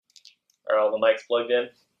Are all the mics plugged in?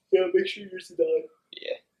 Yeah, make sure yours is on.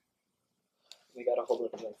 Yeah. We gotta hold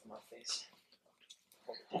it away from our face.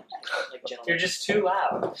 Like gentlemen. You're just too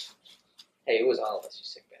loud. Hey, it was all of us, you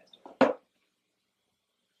sick bastard.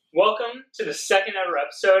 Welcome to the second ever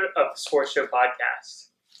episode of the Sports Show Podcast.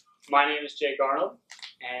 My name is Jake Arnold,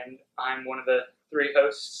 and I'm one of the three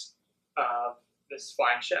hosts of this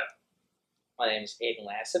fine show. My name is Aiden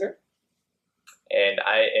Lassiter. And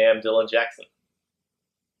I am Dylan Jackson.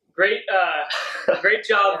 Great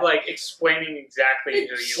job, explaining exactly who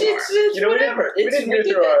you are. It's You know, whatever. we didn't go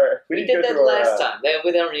through our. We did that last time.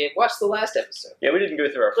 We didn't even watch the last episode. Yeah, we didn't go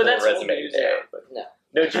through our But full that's what resume we use today. now. But No.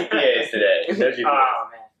 no GPAs today. No GPAs. Oh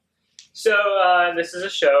man! So this is a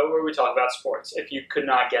show where we talk about sports. If you could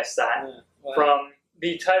not guess that from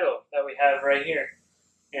the title that we have right here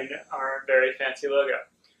in our very fancy logo.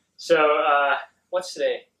 So what's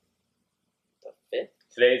today? The 5th?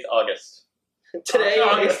 Today's August. Today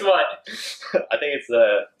August what? I think it's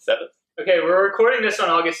the 7th. Okay, we're recording this on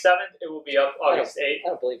August 7th. It will be up August 8th. I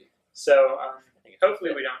don't believe you. So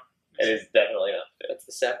hopefully we don't. It is definitely not the 5th. That's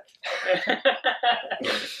the 7th.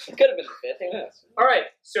 It could have been the 5th. Who knows? All right,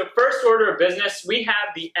 so first order of business, we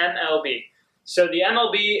have the MLB. So the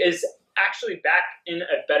MLB is actually back in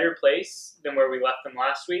a better place than where we left them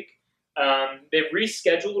last week. They've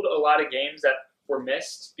rescheduled a lot of games that were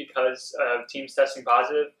missed because of teams testing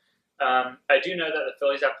positive. I do know that the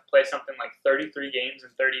Phillies have to play something like 33 games in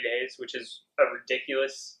 30 days, which is a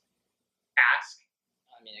ridiculous ask.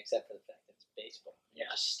 I mean, except for the fact that it's baseball. You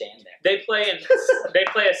just stand there. They play a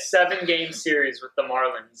 7-game series with the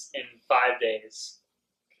Marlins in 5 days.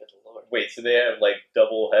 Good lord. Wait, so they have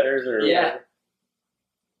double headers or Yeah. whatever?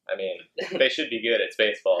 I mean, they should be good. It's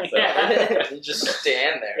baseball. So. Yeah. You just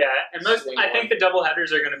stand there. Yeah, and Swing I think the double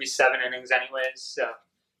headers are going to be 7 innings anyways, so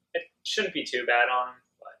it shouldn't be too bad on them.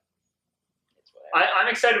 But It's whatever. I'm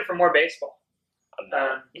excited for more baseball. I'm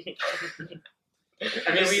not.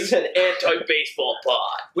 I mean, This is an anti-baseball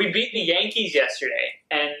pod. we beat the Yankees yesterday,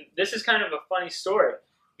 and this is kind of a funny story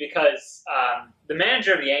because the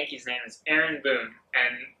manager of the Yankees' name is Aaron Boone,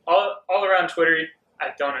 and all around Twitter, I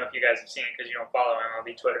don't know if you guys have seen it because you don't follow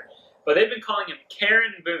MLB Twitter, but they've been calling him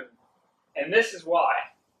Karen Boone, and this is why.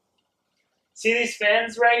 See these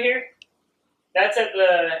fans right here? That's at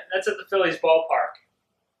the Phillies ballpark.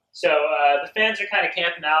 So the fans are kind of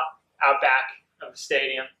camping out back of the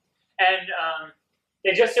stadium, and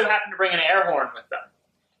they just so happened to bring an air horn with them.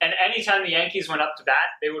 And anytime the Yankees went up to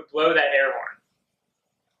bat, they would blow that air horn,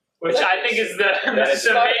 which I think is the most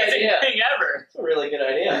amazing thing ever. It's a really good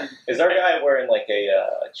idea. Is our guy wearing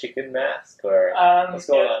a chicken mask or what's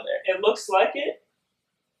going on there? It looks like it.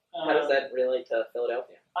 How does that relate to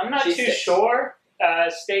Philadelphia? I'm not too Cheesesteaks. sure.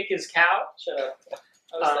 Steak is cow. Shut up.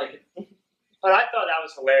 I was thinking. But I thought that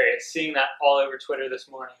was hilarious, seeing that all over Twitter this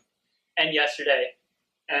morning and yesterday.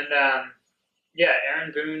 And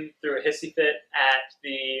Aaron Boone threw a hissy fit at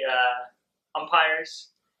the umpires,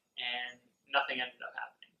 and nothing ended up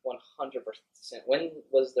happening. 100%. When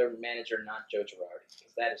was their manager not Joe Girardi?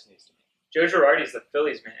 Because that is news to me. Joe Girardi's the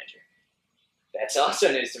Phillies manager. That's also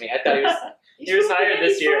news to me. I thought he was. He was been with the hired this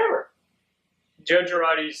Yankees year. forever. Joe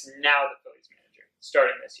Girardi's now the Phillies manager,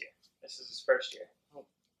 starting this year. This is his first year.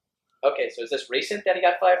 Okay, so is this recent that he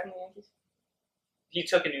got fired from the Yankees? He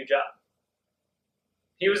took a new job.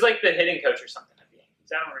 He was like the hitting coach or something at the Yankees.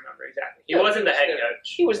 I don't remember exactly. He Yeah, wasn't he the was head there. coach.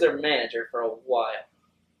 He was their manager for a while.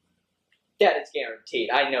 That is guaranteed.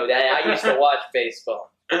 I know that. I used to watch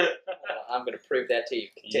baseball. I'm going to prove that to you. You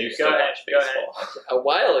Continue. used to Go ahead, watch go baseball. A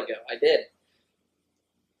while ago, I did.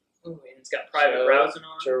 Ooh, and it's got private Joe browsing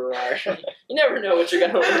on. Girardi. You never know what you're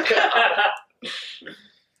going to look up.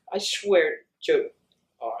 I swear, Joe.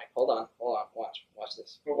 All right, hold on. Watch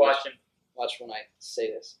this. We're watching. Watch when I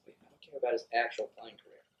say this. I don't care about his actual playing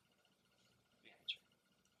career. Manager.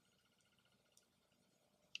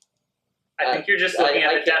 I think you're just I- looking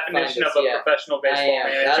I at the can't find definition this of a yet. professional baseball I am.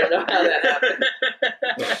 manager. I don't know how that happened.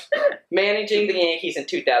 Managing the Yankees in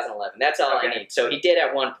 2011. That's all Okay. I need. So he did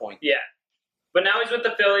at one point, But now he's with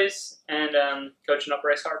the Phillies and coaching up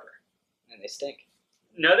Bryce Harper. and they stink.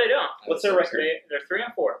 No, they don't. What's their record? They're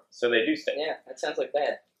 3-4. So they do stink. Yeah, that sounds like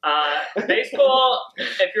bad. Baseball,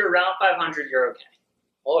 if you're around 500, you're okay.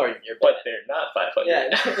 Or you're But they're not 500.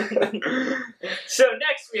 Yeah. So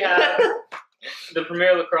next we have the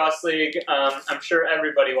Premier Lacrosse League. I'm sure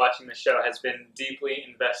everybody watching the show has been deeply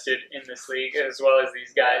invested in this league, as well as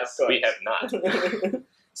these guys. We have not.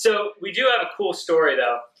 So we do have a cool story,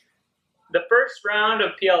 though. The first round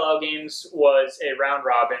of PLL games was a round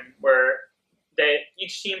robin where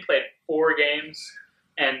each team played 4 games,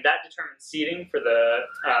 and that determined seeding for the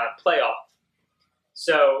playoff.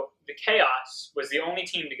 So the Chaos was the only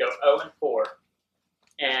team to go 0-4,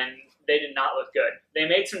 and they did not look good. They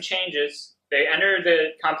made some changes. They entered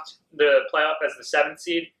the playoff as the 7th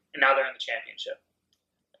seed, and now they're in the championship.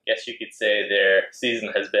 I guess you could say their season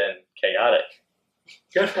has been chaotic.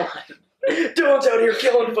 Good one. Dylan's out here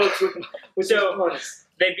killing folks with So- puns.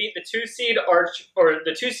 They beat the 2-seed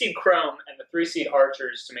the 2-seed Chrome and the 3-seed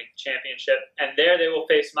Archers to make the championship, and there they will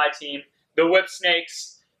face my team, the Whip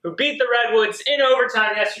Snakes, who beat the Redwoods in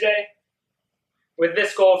overtime yesterday with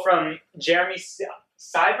this goal from Jeremy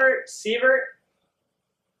Sievert.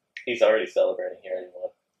 He's already celebrating here,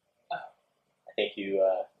 everyone. I think you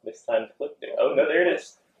mistimed the clip there. Oh, no, there it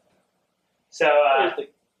is. So,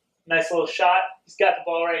 nice little shot. He's got the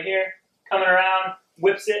ball right here, coming around,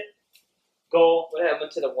 whips it, goal. What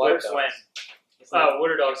happened to the Water Whips Dogs? win.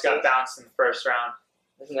 Water Dogs got bounced in the first round.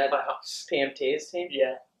 Isn't that Playoffs. PMT's team?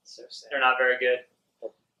 Yeah, So sad. they're not very good.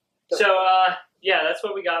 So, yeah, that's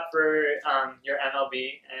what we got for your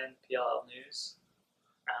MLB and PLL news.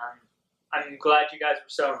 I'm glad you guys were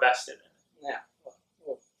so invested in it.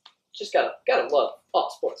 Well, just gotta love all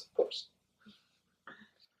sports, of course.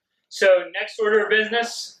 So, next order of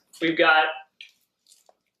business, we've got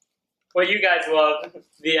what you guys love,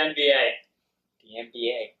 the NBA. The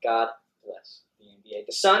NBA, God bless the NBA.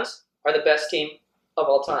 The Suns are the best team of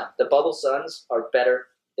all time. The Bubble Suns are better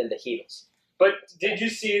than the Heatles. But did you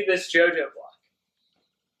see this JoJo block?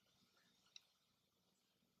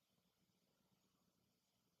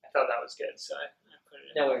 I thought that was good, so I put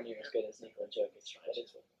it in. Nowhere near as good as Nikola Jokic. But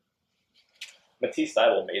it's Matisse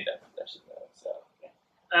Thybulle made that possession, though, so.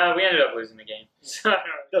 We ended up losing the game. So I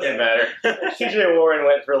don't Doesn't care. matter. TJ Warren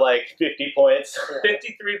went for like 50 points.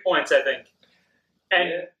 53 points, I think. And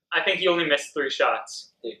Yeah. I think he only missed 3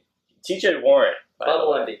 shots. TJ Warren, by the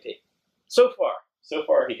Bubble way. MVP. So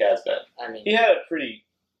far he has been. I mean, He had a pretty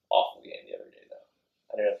awful game the other day,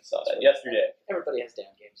 though. I don't know if you saw that. Yesterday. everybody has down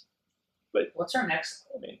games. What's our next?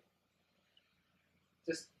 I mean,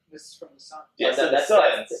 This is from the Sun. yes, Oh, the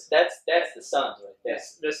Suns. That's the Suns right there.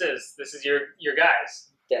 This is your guys.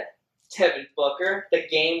 Devin Booker, the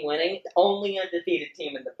game-winning, only undefeated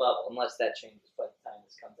team in the bubble, unless that changes by the time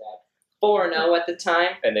this comes out. 4-0 at the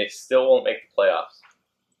time. And they still won't make the playoffs.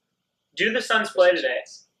 Do the Suns play today?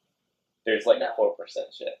 There's like No. a 4%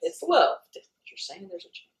 chance. It's low. You're saying there's a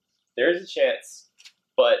chance. There is a chance,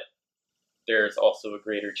 but there's also a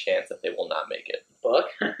greater chance that they will not make it. Book,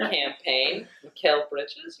 campaign, Mikal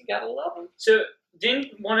Bridges, you gotta love him. So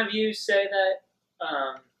didn't one of you say that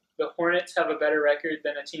the Hornets have a better record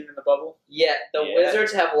than a team in the bubble? Yet the Yeah.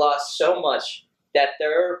 Wizards have lost so much that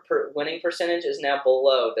their winning percentage is now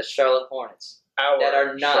below the Charlotte Hornets. Our That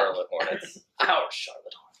are not- Charlotte Hornets. Our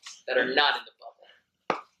Charlotte Hornets that are not in the bubble.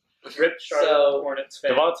 Rip Charlotte So- Hornets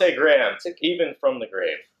fan. Devontae Graham, It's a- even from the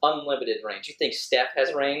grave. Unlimited range. You think Steph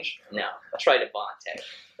has range? No. Try Devontae.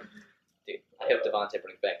 Dude, I hope Devontae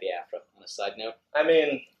brings back the afro. On a side note, I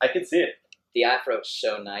mean, I could see it. the afro is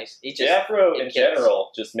so nice. He The just Afro it in kills.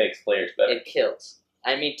 general just makes players better. It kills.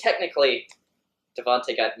 I mean, technically,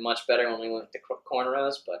 Devontae got much better when we went with the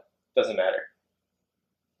cornrows, but Doesn't matter.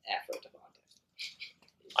 afro Devontae.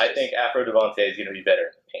 I think Afro Devontae is going to be better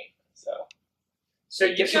in the paint. So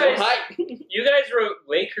you gives you more guys, height. you guys wrote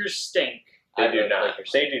Lakers stink. they I do wrote not.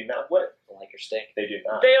 Lakers. They do not. What? The Lakers stink. They do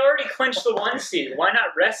not. They already clinched the 1 seed. Why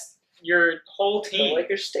not rest your whole The team?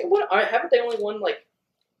 Lakers stink. What? Haven't they only won like?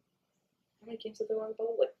 How many games have they won in the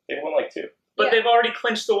bubble? Like They won like 2. But Yeah. they've already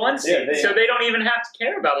clinched the 1 seed, Yeah, so they don't even have to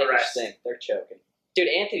care about the Lakers rest. stink. They're choking. Dude,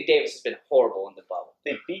 Anthony Davis has been horrible in the bubble.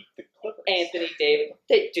 They beat the Clippers. Anthony Davis,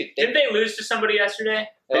 Didn't they lose to somebody yesterday?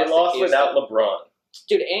 They lost to without Houston. LeBron,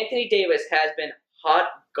 Dude, Anthony Davis has been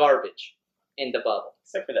hot garbage in the bubble.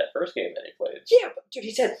 except for that first game that he played. Yeah, but dude,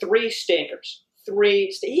 he's had 3 stinkers.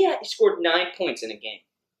 He scored 9 points in a game.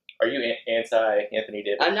 Are you anti Anthony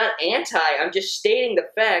Davis? I'm not anti. I'm just stating the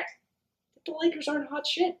fact that the Lakers aren't hot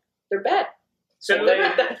shit. They're bad. So They're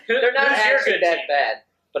not who's your actually good that team? bad.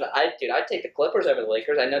 But I'd take the Clippers over the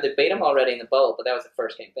Lakers. I know they beat them already in the bubble, but that was the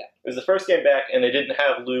first game back. It was the first game back, and they didn't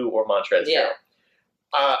have Lou or Montrezl. Yeah.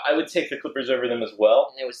 Harrell. I would take the Clippers over them as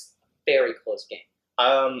well. And it was a very close game.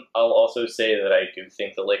 I'll also say that I do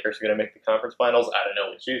think the Lakers are going to make the conference finals. I don't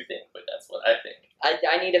know what you think, but that's what I think.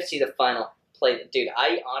 I need to see the final play. Dude,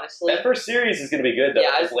 I honestly... That first series is going to be good, though.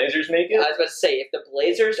 Yeah, if the Blazers make I it. was about to say, if the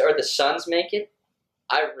Blazers or the Suns make it,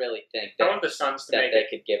 I really think I that, want the Suns to that make they it.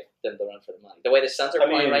 could give them the run for the money. The way the Suns are I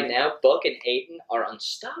playing mean- right now, Book and Ayton are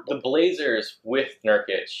unstoppable. The Blazers with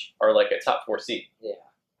Nurkic are like a top 4 seed.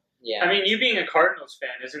 Yeah. I mean, you being a Cardinals fan,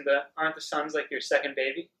 aren't the Suns like your second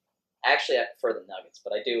baby? Actually, I prefer the Nuggets,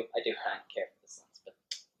 but I do kind of care for the Suns. But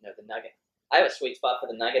no, the Nuggets. I have a sweet spot for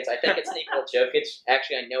the Nuggets. I think it's Nikola Jokic.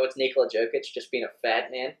 Actually, I know it's Nikola Jokic just being a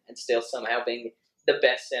fat man and still somehow being the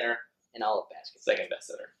best center in all of basketball. Second best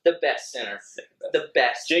center. The best center. Second best. The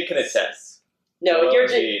best. Jake can attest. No, Joel you're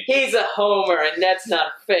just, Embiid. he's a homer, and that's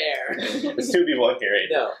not fair. It's 2v1 here, right?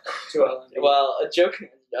 No. Joel Embiid. Well, Joker.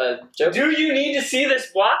 Do you need to see this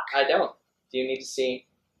block? I don't. Do you need to see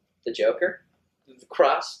the Joker? The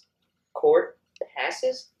cross court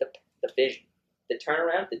passes, the vision, the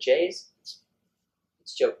turnaround, the Jays.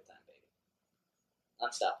 It's Joker time, baby.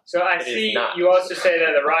 Unstoppable. So I It is see not. you also say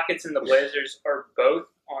that the Rockets and the Blazers are both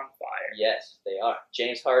on fire. Yes, they are.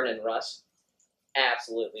 James Harden and Russ,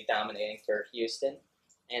 absolutely dominating for Houston,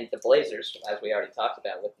 and the Blazers, as we already talked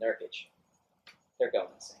about with Nurkic, they're going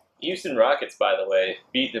insane. Houston Rockets, by the way,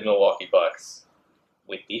 beat the Milwaukee Bucks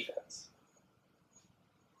with defense.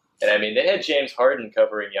 And I mean, they had James Harden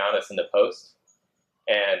covering Giannis in the post,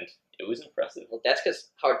 and it was impressive. Well, that's because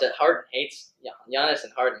Harden hates Giannis,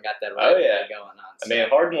 and Harden got that Oh, yeah. going on. I mean,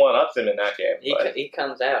 Harden one-ups him in that game. But he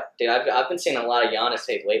comes out, dude. I've been seeing a lot of Giannis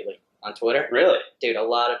hate lately on Twitter. really, Dude, a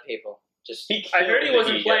lot of people just. he I heard he killed the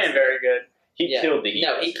wasn't Heat playing yesterday. very good. He Yeah. killed the Heat.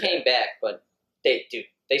 No, he yesterday. came back, but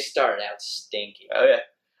they started out stinky. Oh yeah,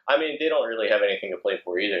 I mean, they don't really have anything to play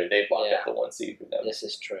for either. They blocked Yeah. up the 1 seed for them. This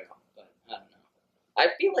is true, but I don't know. I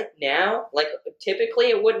feel like now, like typically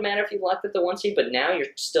it wouldn't matter if you locked up the 1 seed, but now you're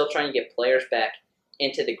still trying to get players back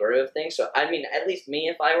into the groove of things. So I mean, at least me,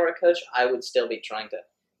 if I were a coach, I would still be trying to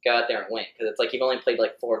go out there and win because it's like you've only played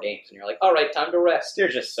like 4 games and you're like, all right, time to rest. They're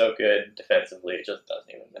just so good defensively; it just doesn't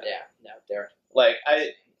even matter. Yeah, no, they're Like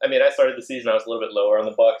I mean, I started the season. I was a little bit lower on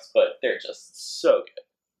the Bucks, but they're just so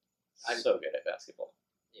good, so good at basketball.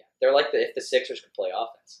 they're like if the Sixers could play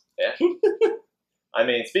offense. Yeah. I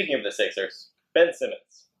mean, speaking of the Sixers, Ben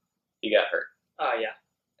Simmons, he got hurt, Oh yeah.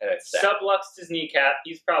 and it's sad. Subluxed his kneecap.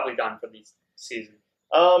 He's probably done for the season.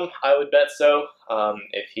 I would bet so.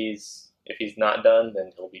 If he's not done,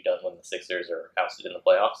 then he'll be done when the Sixers are ousted in the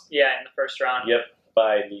playoffs. Yeah, in the first round. Yep,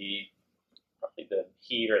 by probably the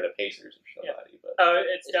Heat or the Pacers or somebody. But Oh,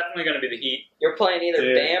 it's definitely going to be the Heat. You're playing either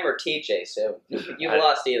Dude. Bam or TJ, so you've I-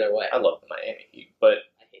 lost either way. I love the Miami Heat, but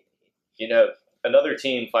I hate the Heat. you know, another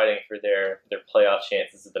team fighting for their playoff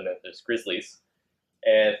chances is the Memphis Grizzlies,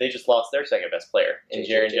 and they just lost their second best player in JJ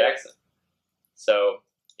Jaren Jackson. So,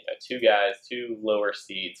 you know, 2 guys, 2 lower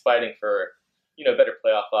seeds fighting for, you know, better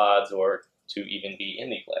playoff odds or to even be in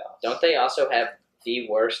the playoffs. Don't they also have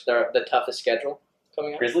the toughest schedule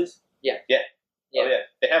coming up? Grizzlies? Yeah. Oh yeah.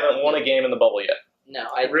 They haven't won a game in the bubble yet. No,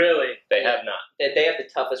 Really? They Yeah. have not. they have the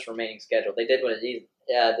toughest remaining schedule. They did when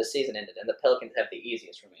the season ended, and the Pelicans have the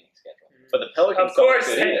easiest remaining schedule. But the Pelicans Of course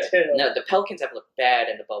don't look they good either. do. No, the Pelicans have looked bad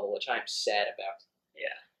in the bubble, which I'm sad about.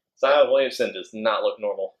 Zion Williamson does not look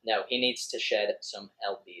normal. No, he needs to shed some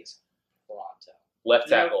LBs. Toronto. Left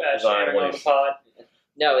No tackle fat Zion shaming on the Williamson. pod.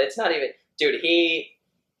 No, it's not even. Dude, he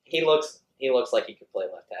looks like he could play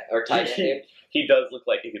left tackle or tight end. Dude. He does look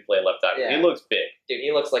like he could play left tackle. Yeah. He looks big. Dude,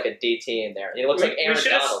 he looks like a DT in there. He looks like Aaron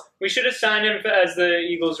Donald. We should have signed him as the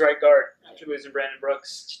Eagles' right guard after losing Brandon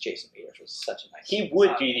Brooks. Jason Peters was such a nice. He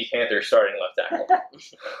would be the Panthers starting left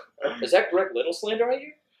tackle. Is that Greg Little slander right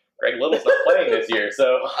here? Greg Little's not playing this year,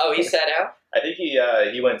 so Oh, he sat out. I think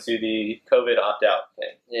he went to the COVID opt-out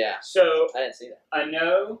thing. Yeah, So I didn't see that. I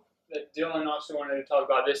know that Dylan also wanted to talk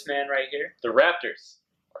about this man right here. The Raptors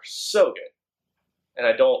are so good, and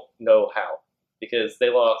I don't know how, because they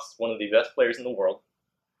lost one of the best players in the world,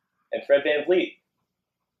 and Fred VanVleet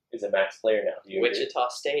is a max player now. Do you agree? Wichita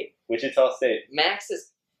State. Wichita State. Max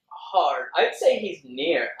is hard. I'd say he's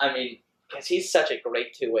near. I mean, because he's such a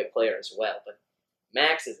great two-way player as well. But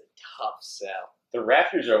Max is a tough sell. The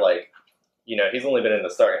Raptors are like, you know, he's only been in the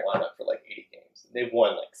starting lineup for like 80 games. They've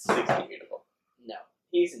won like 68 of them. No,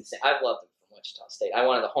 he's insane. I've loved him from Wichita State. I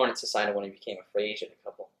wanted the Hornets to sign him when he became a free agent a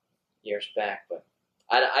couple years back. But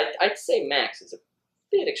I'd say Max is a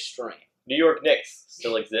bit extreme. New York Knicks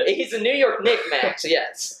still exist. He's a New York Knick, Max.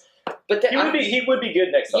 Yes, but He would be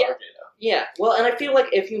good next to Yeah. RJ though. Yeah, well, and I feel like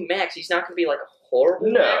if you Max, he's not going to be like a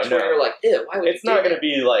horrible No, Max where no. you're like, ew, why would It's you do not going that? to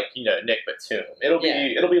be like, you know, Nick Batum. It'll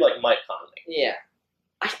be like Mike Conley. Yeah.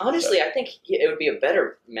 Honestly, I think it would be a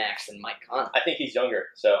better Max than Mike Conley. I think he's younger,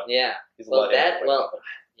 so Yeah. he's a Well, lot younger than Mike Conley.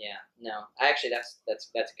 Yeah. No. Actually, that's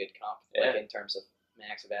a good comp, like in terms of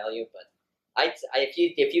Max value. But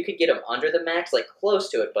if you could get him under the Max, like close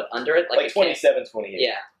to it, but under it, like 27, 28.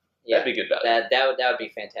 Yeah. That'd be good value. That would be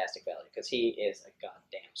fantastic value because he is a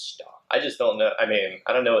goddamn star. I just don't know. I mean,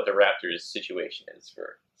 I don't know what the Raptors' situation is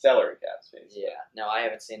for salary cap space. Yeah. No, I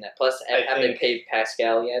haven't seen that. Plus, I have they think- paid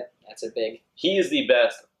Pascal yet? That's a big. He is the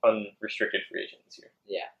best unrestricted free agent this year.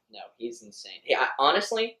 Yeah. No, he's insane.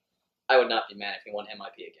 Honestly, I would not be mad if he won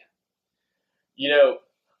MIP again.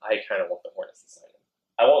 I kind of want the Hornets to sign him.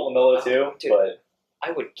 I want LaMelo too, dude. but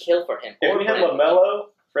I would kill for him. if Or we have Brandon. LaMelo,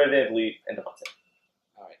 Fred VanVleet, and Devontae.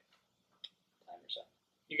 All right. Timer's up.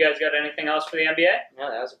 You guys got anything else for the NBA? No,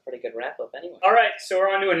 that was a pretty good wrap up anyway. All right, so we're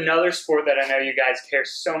on to another sport that I know you guys care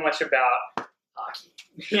so much about, Hockey.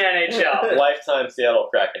 the NHL. Lifetime Seattle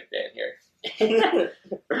Kraken fan here.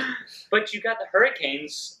 But you got the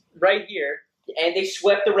Hurricanes right here. And they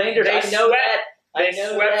swept the Rangers. They I know swept- that. They I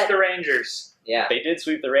know swept that. the Rangers. Yeah. They did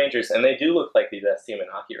sweep the Rangers, and they do look like the best team in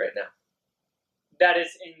hockey right now. That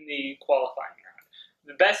is in the qualifying round.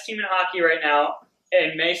 The best team in hockey right now,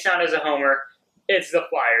 and may sound as a homer, it's the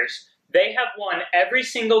Flyers. They have won every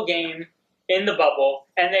single game in the bubble,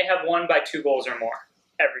 and they have won by 2 goals or more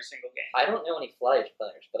every single game. I don't know any Flyers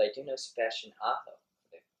players, but I do know Sebastian Aho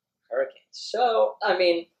for the Hurricanes. So, I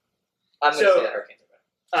mean, I'm going to So- say the Hurricanes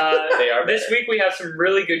are better. They are This better. week we have some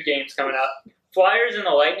really good games coming up. Flyers and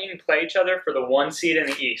the Lightning play each other for the 1 seed in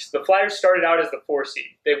the East. The Flyers started out as the 4 seed.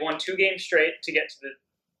 They've won 2 games straight to get to the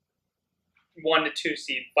 1 to 2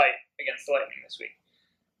 seed fight against the Lightning this week.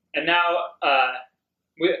 And now,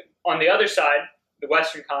 on the other side, the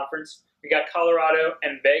Western Conference, we got Colorado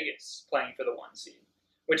and Vegas playing for the 1 seed,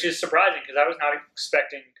 which is surprising because I was not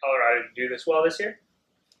expecting Colorado to do this well this year.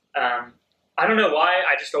 I don't know why.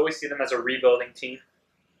 I just always see them as a rebuilding team.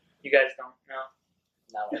 You guys don't know?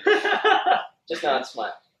 No. Just not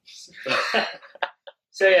smart.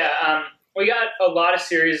 So yeah, we got a lot of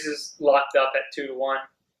series locked up at 2-1.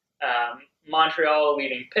 Montreal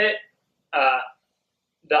leading Pitt.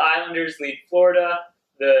 The Islanders lead Florida.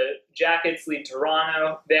 The Jackets lead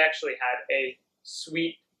Toronto. They actually had a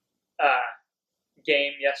sweet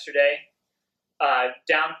game yesterday.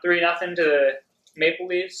 Down 3-0 to the Maple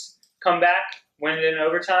Leafs. Come back, win it in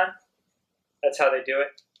overtime. That's how they do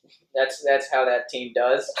it. That's how that team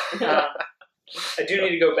does. I do need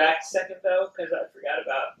to go back a second, though, because I forgot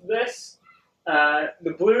about this.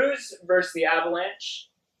 The Blues versus the Avalanche.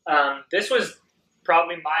 This was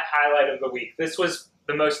probably my highlight of the week. This was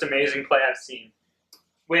the most amazing play I've seen.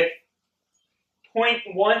 With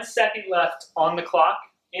 0.1 second left on the clock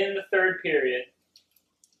in the third period,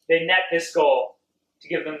 they net this goal to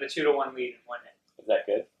give them the 2-1 lead and win it. Is that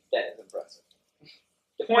good? That is impressive.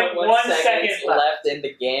 0.1 seconds left in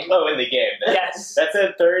the game. Oh, in the game. Yes. That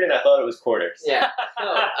said third, and I thought it was quarters. Yeah.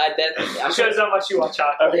 No, I'm Shows how much you watch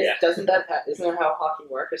hockey. Oh, yeah. Isn't that how hockey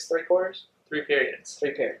works? It's 3 quarters? 3 periods.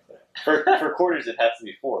 3 periods. For quarters, it has to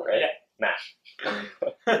be 4, right? Yeah. Nah.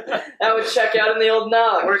 That would check out in the old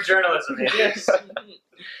nog. We're journalism here. Yes.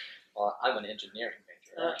 Well, I'm an engineering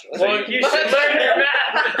major. Actually. Well, you should learn your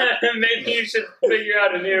math. Maybe you should figure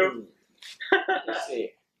out a new. Let's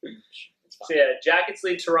see. It's fine. So yeah, Jackets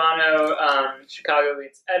lead Toronto, Chicago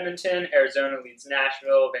leads Edmonton, Arizona leads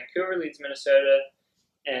Nashville, Vancouver leads Minnesota,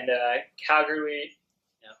 and Calgary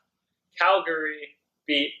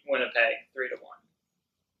beat Winnipeg 3-1.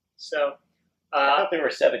 So, I thought there were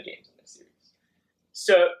 7 games in this series.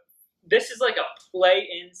 so this is like a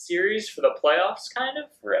play-in series for the playoffs, kind of.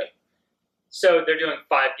 Right. So they're doing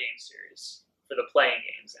 5-game series for the playing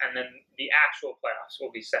games, and then the actual playoffs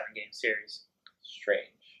will be 7-game series. Strange.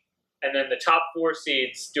 And then the top 4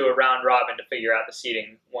 seeds do a round robin to figure out the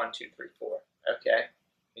seeding 1, 2, 3, 4. Okay.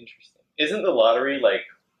 Interesting. Isn't the lottery, like,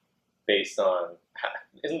 based on...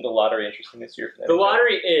 Isn't the lottery interesting this year for them? The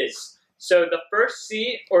lottery is, so the first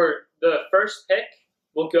seed or the first pick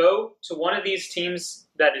will go to one of these teams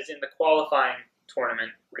that is in the qualifying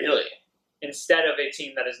tournament Really? instead of a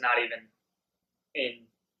team that is not even in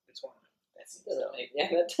the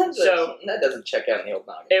tournament. That doesn't check out in the old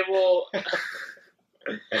nog. It will.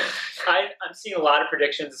 I'm seeing a lot of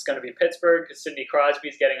predictions. It's going to be Pittsburgh because Sidney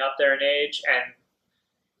Crosby's getting up there in age, and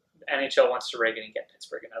NHL wants to rig it and get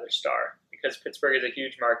Pittsburgh another star because Pittsburgh is a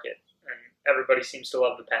huge market, and everybody seems to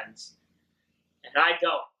love the Pens. And I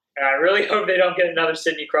don't. And I really hope they don't get another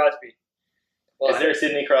Sidney Crosby. Well, Is there a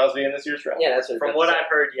Sidney Crosby in this year's draft? yeah, that's what From what I've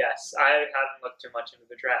heard, yes. I haven't looked too much into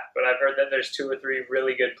the draft, but I've heard that there's 2 or 3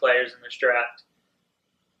 really good players in this draft.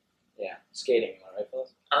 Yeah, skating, you want right,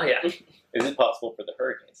 Phyllis? Oh, yeah. Is it possible for the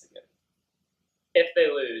Hurricanes to get it? If they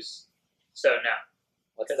lose. So, no.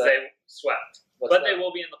 What's Because the, they swept. what's But the, they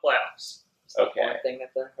will be in the playoffs. what's the Okay. horn thing that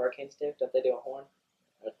the Hurricanes do? Don't they do a horn?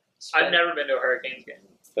 I've never been to a Hurricanes game.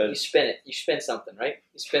 You spin it. You spin something, right?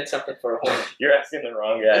 You spin something for a horn. You're asking the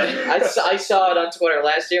wrong guy. I saw it on Twitter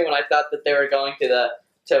last year when I thought that they were going to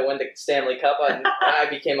win the Stanley Cup, and I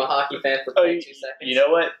became a hockey fan for 2 seconds. You know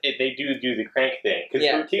what? They do the crank thing. Because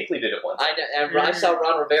Yeah. Kuechly did it once. I know, and I saw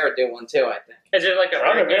Ron Rivera do one too. I think. Is it like a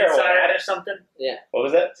Ron hurricane Rivera siren had or it. something? What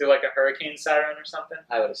was that? Is it like a hurricane siren or something?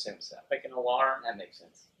 I would assume so. Like an alarm? That makes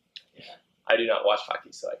sense. I do not watch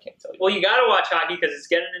hockey, so I can't tell you. Well, you gotta watch hockey because it's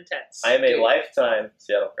getting intense. I am a Dude. lifetime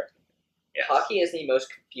Seattle Kraken. Yes. Hockey is the most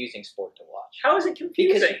confusing sport to watch. How is it Because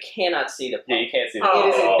confusing? you cannot see the puck. Yeah, you can't see the Oh. It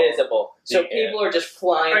is invisible. So You can't. people are just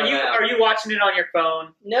flying Are you around. watching it on your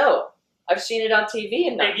phone? No. I've seen it on TV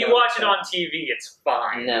and not If you knowing watch it so. on TV, it's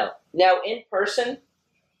fine. No. Now, in person,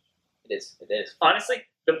 it is. It is. Honestly,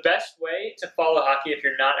 the best way to follow hockey if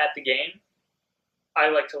you're not at the game, I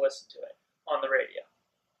like to listen to it on the radio.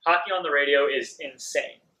 Hockey on the radio is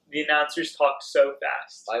insane. The announcers talk so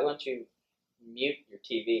fast Why won't you mute your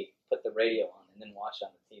TV, put the radio on, and then watch on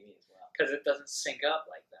the TV as well? because it doesn't sync up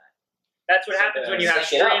like that. That's what So happens then when you have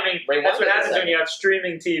sync it up. streaming. Rewind That's what it a happens when second. you have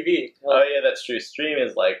streaming TV. Oh yeah, that's true. Stream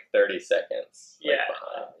is like 30 seconds. like, Yeah.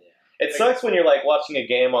 behind. Oh, yeah. It sucks when you're like watching a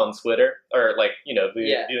game on Twitter or like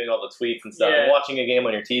Yeah. doing all the tweets and stuff, Yeah. and watching a game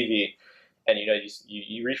on your TV, and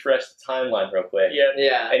you refresh the timeline real quick, Yeah,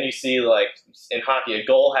 Yeah. and you see like in hockey a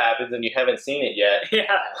goal happens and you haven't seen it yet.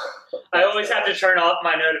 yeah. I always have to turn off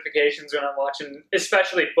my notifications when I'm watching,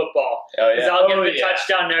 especially football, Oh because yeah, I'll get oh, the yeah.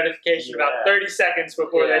 touchdown notification Yeah. about 30 seconds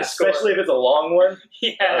before Yeah. they score. Especially if it's a long one.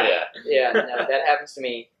 yeah. Oh yeah. Yeah, no, that happens to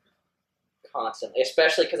me constantly,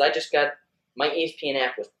 especially because I just got my ESPN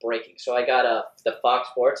app was breaking, so I got the Fox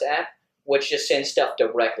Sports app, which just sends stuff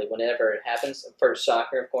directly whenever it happens. For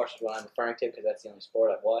soccer, of course, is what I'm referring to because that's the only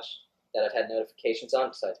sport I've watched that I've had notifications on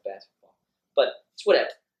besides basketball. But it's whatever.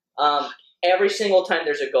 Every single time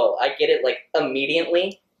there's a goal, I get it like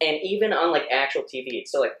immediately, and even on like actual TV, it's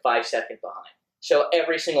still like 5 seconds behind. So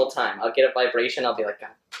every single time I'll get a vibration, I'll be like, God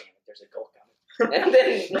damn it, there's a goal coming, and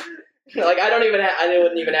then. Like I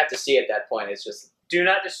wouldn't even have to see it at that point. It's just Do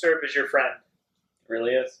not disturb is your friend. It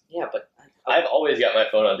really is. yeah, but I've always got my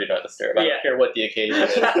phone on Do Not Disturb. I Yeah. don't care what the occasion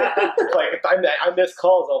is. Like I miss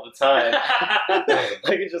calls all the time.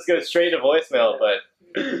 Like it just goes straight to voicemail, but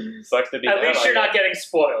sucks to be. At down least on you're it. not getting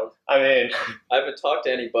spoiled. I mean, I haven't talked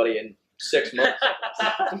to anybody in 6 months.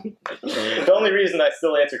 the only reason I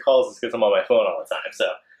still answer calls is because I'm on my phone all the time. So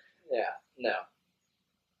Yeah, no.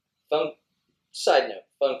 Phone. Side note: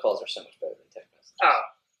 phone calls are so much better than text messages. Oh,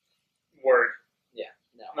 word.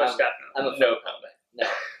 No, Most I'm definitely. a no comment. no.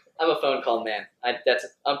 I'm a phone call man. That's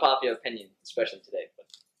an unpopular opinion, especially today. But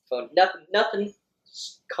phone, nothing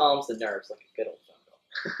calms the nerves like a good old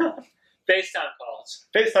phone call. FaceTime calls.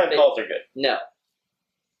 FaceTime calls are good. No,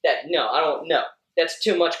 I don't. No, that's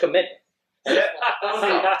too much commitment. See,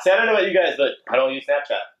 I don't know about you guys, but I don't use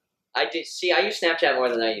Snapchat. I use Snapchat more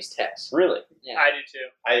than I use text. Really, I do too.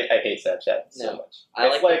 I hate Snapchat so No. much. I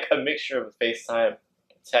It's like a mixture of FaceTime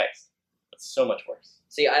and text. It's so much worse.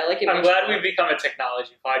 See, I like it. I'm much glad more. we've become a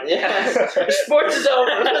technology podcast. Yeah. Sports is over.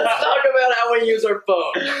 Let's talk about how we use our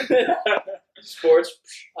phone. Sports,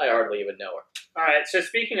 I hardly even know her. All right. So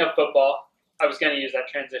speaking of football, I was going to use that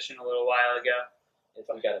transition a little while ago. If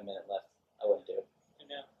we got a minute left, I wouldn't do it. I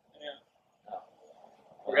know. Oh.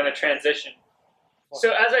 We're going to transition.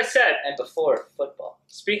 So as I said, And before football.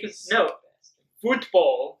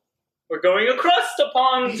 football. We're going across the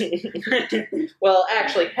pond. Well,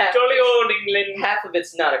 actually, Jolly old England. half of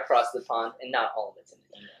it's not across the pond, and not all of it's in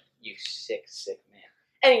England. You sick man.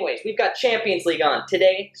 Anyways, we've got Champions League on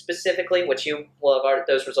today specifically, which you will have already,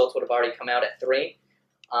 those results would have already come out at 3.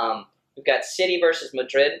 We've got City versus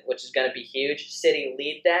Madrid, which is going to be huge. City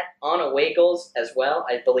lead that on away goals as well.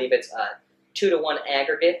 I believe it's 2-1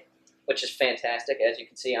 aggregate, which is fantastic. As you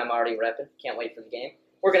can see, I'm already repping. Can't wait for the game.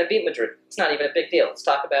 We're going to beat Madrid. It's not even a big deal. Let's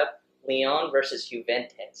talk about Lyon versus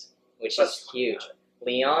Juventus, which is huge.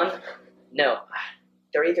 Lyon, no,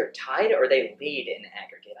 they're either tied or they lead in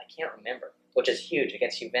aggregate. I can't remember, which is huge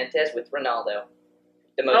against Juventus with Ronaldo.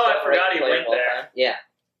 The most I overrated forgot he player went of all there. time. Yeah,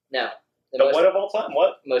 no, the The most, what of all time?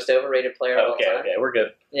 What? most overrated player of all Okay, time. okay, we're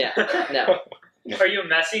good. Yeah, no. Are you a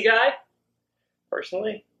Messi guy?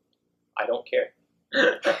 Personally, I don't care.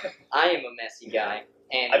 I am a messy guy,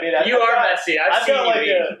 and I mean, You are Messi. I've seen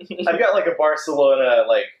you eat. I've got like a Barcelona,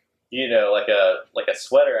 like a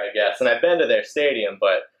sweater, I guess, and I've been to their stadium,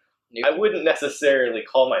 but I wouldn't necessarily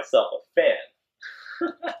call myself a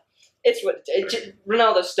fan.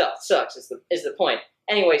 Ronaldo stuff sucks. Is the point?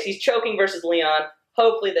 Anyways, he's choking versus Lyon.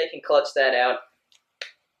 Hopefully, they can clutch that out.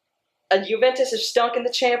 Juventus has stunk in the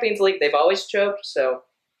Champions League. They've always choked, so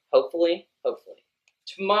hopefully.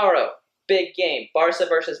 Tomorrow, big game. Barca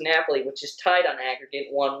versus Napoli, which is tied on aggregate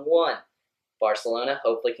 1-1. Barcelona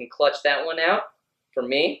hopefully can clutch that one out for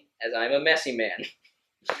me, as I'm a Messi man.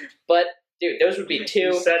 But, dude, those would be You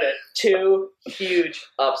two said it. huge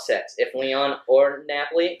upsets. If Lyon or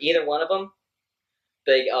Napoli, either one of them,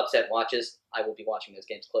 big upset watches. I will be watching those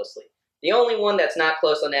games closely. The only one that's not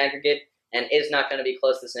close on aggregate and is not going to be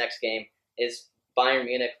close this next game is Bayern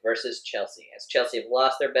Munich versus Chelsea. As Chelsea have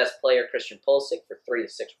lost their best player, Christian Pulisic, for 3 to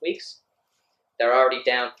 6 weeks. They're already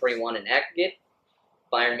down 3-1 in aggregate.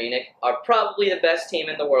 Bayern Munich are probably the best team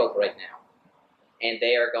in the world right now. And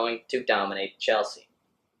they are going to dominate Chelsea.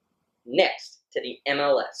 Next, to the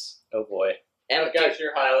MLS. Oh boy. Got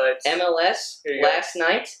your highlights. MLS, Here you go. last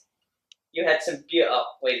night, you had some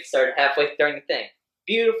it started halfway during the thing.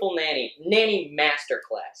 Beautiful nanny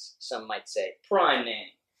masterclass, some might say. Prime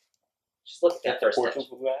nanny. Just look at that That's the first touch.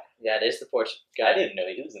 Portugal guy? Yeah, it is the Portugal I guy. didn't know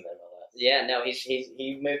he was in MLS. Yeah, no,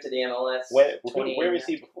 he moved to the MLS. Where 20 was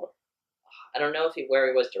he before? I don't know where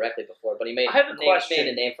he was directly before, but he made I have a question.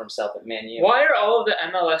 made a name for himself at Man U. Why are all of the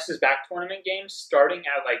MLS's back tournament games starting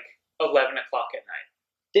at like 11 o'clock at night?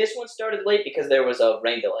 This one started late because there was a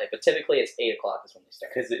rain delay, but typically it's 8 o'clock is when they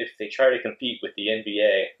start. Because if they try to compete with the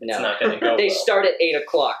NBA, it's No. not going to go They well. start at 8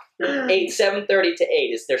 o'clock. 7:30 to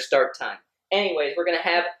 8 is their start time. Anyways, we're going to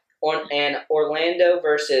have an Orlando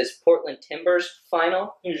versus Portland Timbers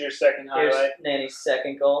final. Here's your second Here's highlight. Nanny's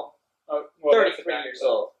second goal. Oh, well, that's 33 the years back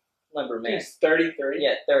goal. old. Lumber man. He's 33.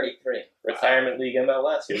 Yeah, 33. Retirement League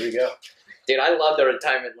MLS, here we go. Dude, I love the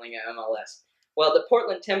retirement league at MLS. Well, the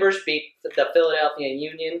Portland Timbers beat the Philadelphia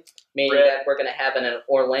Union, meaning Red. that we're going to have an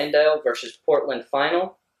Orlando versus Portland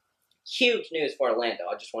final. Huge news for Orlando.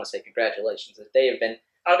 I just want to say congratulations. They have been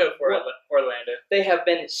I'll go for What? Orlando.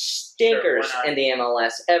 stinkers Sure, why not? in the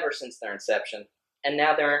MLS ever since their inception, and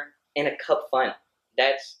now they're in a cup final.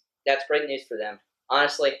 That's great news for them.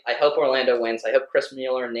 Honestly, I hope Orlando wins. I hope Chris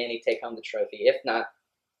Mueller and Nanny take home the trophy. If not,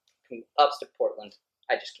 ups to Portland.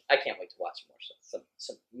 I can't wait to watch more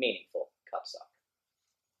some meaningful cup soccer.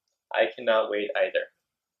 I cannot wait either.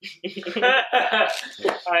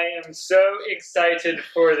 I am so excited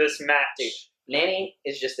for this match. Dude. Nanny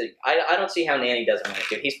is just I don't see how Nanny doesn't win it,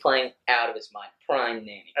 dude. He's playing out of his mind. Prime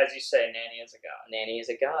Nanny. As you say, Nanny is a god. Nanny is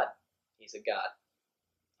a god. He's a god.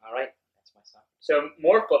 All right, that's my song. So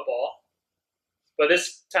more football, but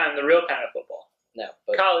this time the real kind of football. No,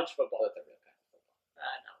 both College football. both are real kind of football.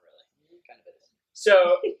 Not really. Kind of it is.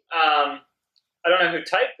 So, I don't know who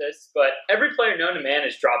typed this, but every player known to man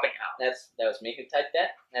is dropping out. That was me who typed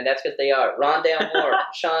that, and that's because they are Rondale Moore,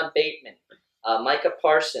 Sean Bateman, Micah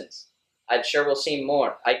Parsons. I'm sure we'll see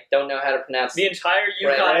more. I don't know how to pronounce The entire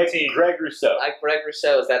Greg- UConn team. Greg Rousseau. Greg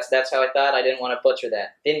Rousseau. That's how I thought. I didn't want to butcher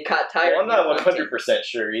that. The entire Well, I'm not UConn team. 100%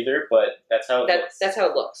 sure either, but that's how it looks. That's how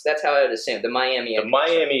it looks. That's how I would assume. The Miami. The edge rusher.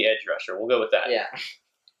 Miami edge rusher. We'll go with that. Yeah.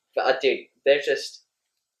 But, dude, there's just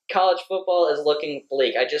college football is looking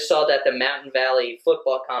bleak. I just saw that the Mountain Valley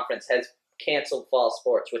Football Conference has canceled fall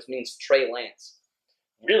sports, which means Trey Lance.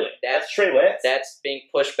 Really? That's- That's Trey Lance? That's being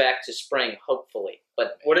pushed back to spring, hopefully.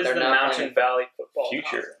 But What is they're the not Mountain playing- Valley football Future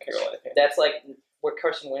conference? Carolina Panthers. That's like where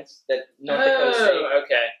Carson Wentz, that North Dakota State, Oh,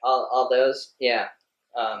 okay. all those, yeah.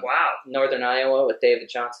 Wow. Northern Iowa with David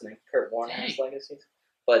Johnson and Kurt Warner's legacies.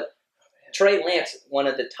 But Trey Lance, one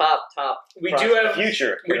of the top. We do have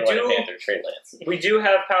Future We Carolina do- Panther Trey Lance. We do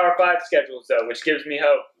have Power 5 schedules, though, which gives me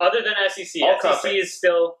hope. Other than SEC. All SEC conference. is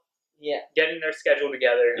still Yeah, getting their schedule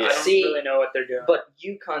together. Yeah. I don't See, really know what they're doing. but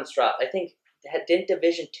UConn's dropped. I think didn't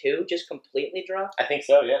Division II just completely drop? I think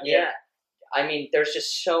so, yeah. Yeah. I mean, there's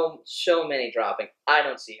just so many dropping. I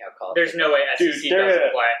don't see how college. There's no way Dude, SEC they're doesn't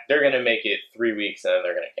gonna- play. They're going to make it 3 weeks and then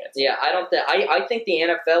they're going to cancel. Yeah, I don't think. I think the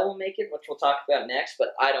NFL will make it, which we'll talk about next.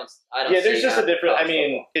 But I don't. Yeah, there's see just how a different. I college mean,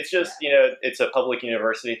 football- it's just it's a public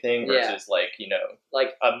university thing Yeah. versus like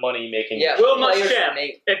a money making. yeah, Will players Muschamp.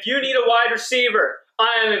 make- If you need a wide receiver,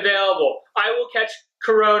 I am available. I will catch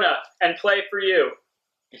Corona and play for you.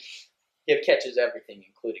 It catches everything,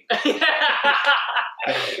 including.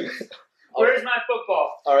 Where's my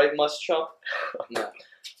football? All right, must chump. No.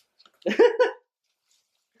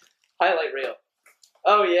 Highlight reel.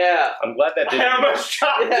 Oh yeah. I'm glad that I didn't. almost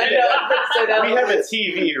dropped Yeah, I it. know, I was gonna say that. We have a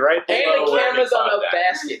TV right And below the where we camera's on caught a that.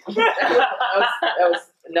 basket. That was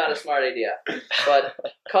not a smart idea. But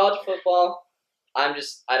college football, I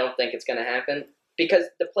don't think it's going to happen because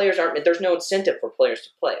the players aren't. There's no incentive for players to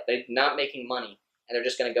play. They're not making money, and they're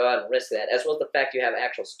just going to go out and risk that. As well as the fact you have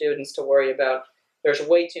actual students to worry about. There's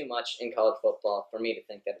way too much in college football for me to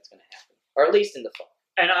think that it's going to happen, or at least in the fall.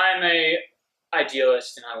 And I'm a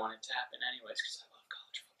idealist, and I want it to happen anyways because I love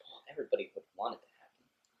college football. Everybody would want it to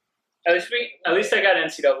happen. At least I got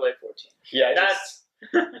NCAA 14. Yeah, That's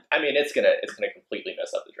I mean, it's gonna completely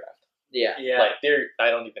mess up the draft. Yeah. yeah. Like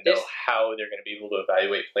I don't even know This- how they're gonna be able to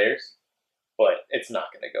evaluate players, but it's not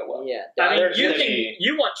gonna go well. Yeah. I mean, there's you gonna can. be-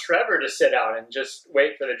 You want Trevor to sit out and just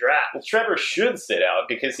wait for the draft. Well, Trevor should sit out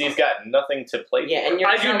because he's got nothing to play Yeah, for. and you're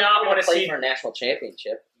I do not gonna wanna play see- for a national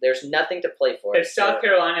championship. There's nothing to play for. If South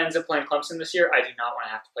Carolina ends up playing Clemson this year, I do not want to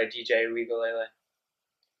have to play DJ Uigalele.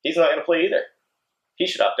 He's not gonna play either. He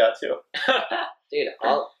should opt out too. Dude,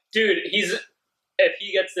 Dude, if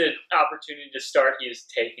he gets the opportunity to start, he is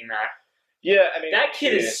taking that. Yeah, I mean That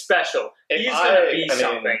kid is special. If He's going to be I mean,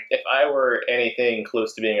 something. if I were anything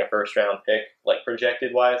close to being a first round pick, like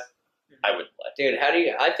projected wise, I would play. dude, how do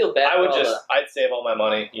you? I feel bad. I would for all just I'd save all my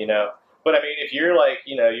money, But I mean, if you're like,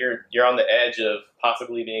 you're on the edge of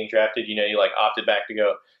possibly being drafted, you like opted back to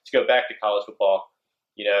go back to college football.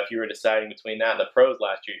 If you were deciding between that and the pros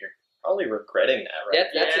last year, you're probably regretting that, right?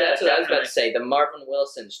 That's what I was about to say. The Marvin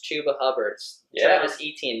Wilsons, Chuba Hubbards, Travis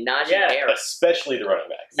Etienne, Najee Harris. Especially the running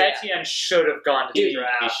backs. Yeah. Etienne should have gone to the He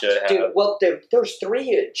draft. should have. Dude, well, there was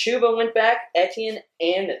three. Chuba went back, Etienne,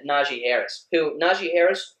 and Najee Harris. Najee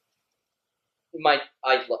Harris, I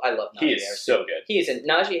love Najee He is Harris. so good.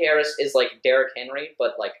 Najee Harris is like Derrick Henry,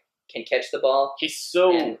 but like can catch the ball. He's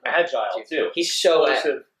so And- agile too. He's so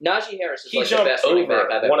Explosive. Najee Harris is He like the jumped best running back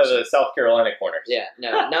I've over ever one of seen. the South Carolina corners. Yeah,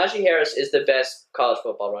 no, Najee Harris is the best college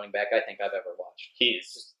football running back I think I've ever watched. He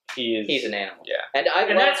is. He's an animal. Yeah. And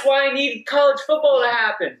And that's why I need college football to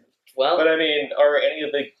happen. well, But I mean, are any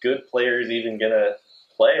of the good players even gonna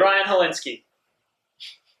play? Brian Helinski.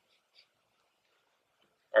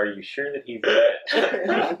 Are you sure that he's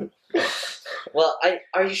good? well, I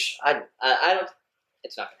don't.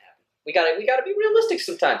 It's not gonna happen. We gotta be realistic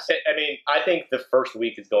sometimes. I mean, I think the first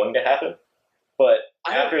week is going to happen, but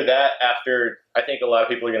after I think a lot of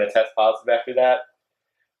people are going to test positive after that.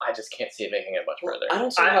 I just can't see it making it much further. I don't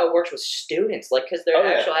see how it works with students, like because they're Oh,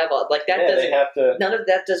 yeah. actually have like that Yeah, doesn't. they have to. None of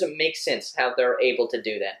that doesn't make sense how they're able to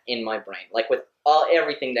do that in my brain, like with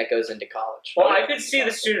everything that goes into college. Well, I could see the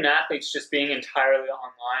student athletes just being entirely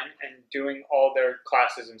online and doing all their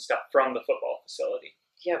classes and stuff from the football facility.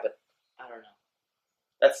 Yeah, but I don't know.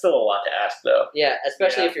 That's still a lot to ask, though. Yeah,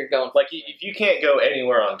 especially Yeah. if you're going Like, if you can't go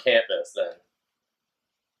anywhere on campus, then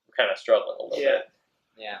we're kind of struggling a little Yeah. bit.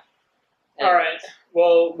 Yeah. All right.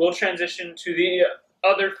 Well, we'll transition to the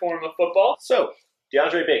other form of football. So,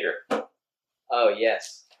 DeAndre Baker. Oh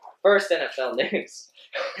yes. First NFL news.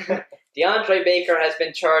 DeAndre Baker has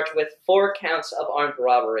been charged with 4 counts of armed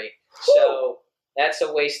robbery. So that's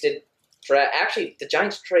a wasted draft. Actually, the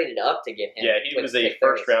Giants traded up to get him. Yeah, he with was a pick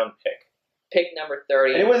 30. first-round pick. Pick number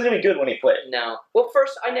 30. And it wasn't even good when he played. No. Well,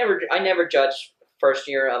 first, I never judged first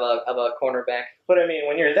year of a cornerback. But, I mean,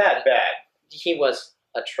 when you're that bad, He was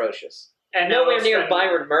atrocious. And now Nowhere let's near spend-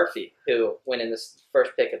 Byron Murphy, who went in this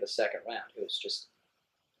first pick of the second round. Who was just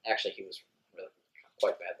actually he was really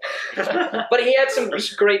quite bad. But he had some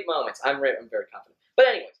great moments. I'm very confident. But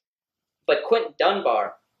anyways, Quentin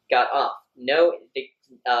Dunbar got off.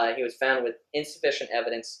 He was found with insufficient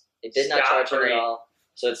evidence. They did not charge him at Scot-free. all.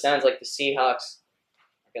 So it sounds like the Seahawks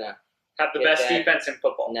are gonna. Have the Get best that. defense in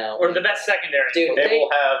football. No. Or the best secondary in Dude, football. they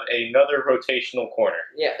will have another rotational corner.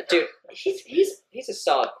 Yeah, dude, he's a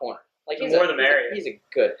solid corner. Like The more the merrier. He's a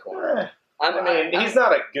good corner. He's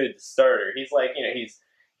not a good starter. He's like,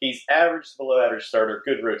 he's average to below average starter,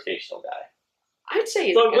 good rotational guy. I'd say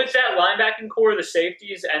he's a But good with that linebacking core, the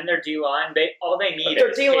safeties and their D line, all they need Their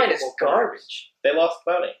is D line is capable corners. garbage. They lost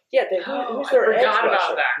Clowney. Yeah, Oh, who's I their edge forgot about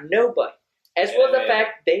rusher? that. Nobody. As well as the Yeah.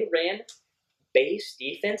 fact they ran base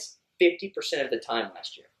defense 50% of the time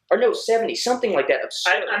last year. Or no, 70, something like that.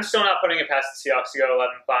 Absurd. I'm still not putting it past the Seahawks to go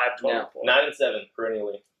 11-5, 12-4. 9-7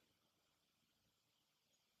 perennially.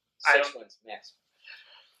 6 wins max.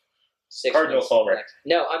 6 Cardinals wins homer. max.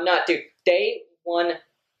 No, I'm not, dude. They won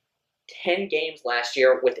 10 games last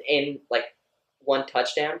year within like 1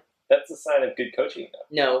 touchdown. That's a sign of good coaching, though.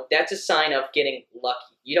 No, that's a sign of getting lucky.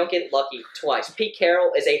 You don't get lucky twice. Pete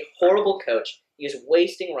Carroll is a horrible coach. He is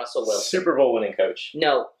wasting Russell Wilson. Super Bowl winning coach.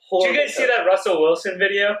 No, Did horrible. you guys see coach. that Russell Wilson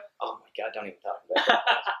video? Oh my god, don't even talk about that.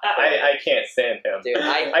 I can't stand him. Dude,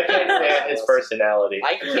 I can't stand his personality.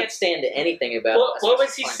 I can't stand anything about What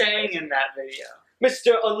was he especially saying finance. in that video?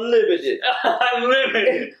 Mr. Unlimited.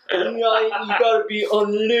 Unlimited. You gotta be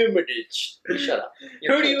unlimited. Shut up.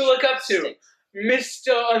 Your Who do you coach look up to? stinks.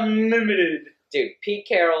 Mr. Unlimited. Dude, Pete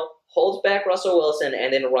Carroll holds back Russell Wilson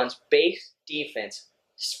and then runs base defense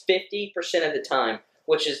 50% of the time,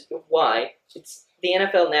 which is why it's the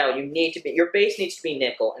NFL now. Your base needs to be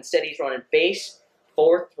nickel. Instead, he's running base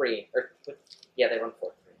 4-3. They run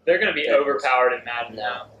 4-3. They're going to be Yeah. overpowered in Madden No.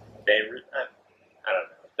 now. I don't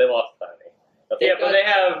know. They lost Clowney. Yeah, but they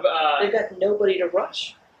have... They've got nobody to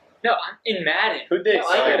rush. no, in Madden. Who'd they No,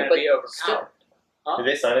 I They're know, sign? going to but be overpowered. Huh? Did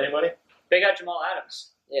they sign anybody? They got Jamal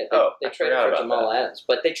Adams. Yeah, Oh, they I traded forgot for about Jamal Adams,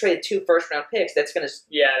 but they traded 2 first-round picks. That's going to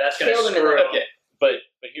Yeah, that's going to Kill them in screw the- them. Okay, but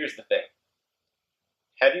here's the thing.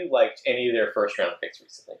 Have you liked any of their first round picks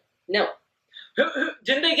recently? no.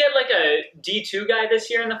 Didn't they get like a D2 guy this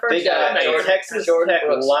year in the first They got round? a Texas Jordan Tech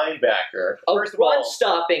Brooks. linebacker. A First of all,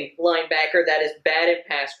 run-stopping linebacker that is bad in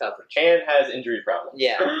pass coverage. and has injury problems.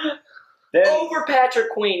 Yeah. Then, Over Patrick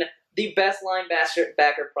Queen, the best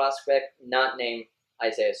linebacker prospect not named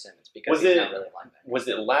Isaiah Simmons because Was he's it- not really a linebacker. was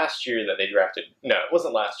it last year that they drafted? No, it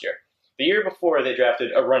wasn't last year. The year before, they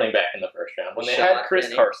drafted a running back in the first round. When they had Shot, Chris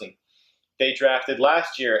didn't he? Carson, they drafted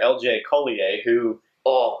last year L.J. Collier, who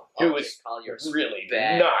Who was Collier's really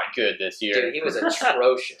bad. not good this year. Dude, he was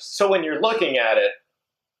atrocious. So when you're looking at it,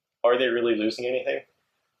 are they really losing anything?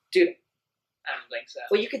 I don't think so.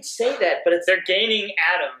 Well, you could say that, but it's They're gaining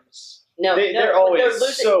Adams. no. They're but always they're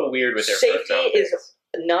losing. so weird with their Safety first round is picks.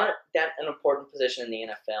 not that an important position in the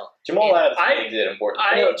NFL. Jamal and Adams I- makes it important.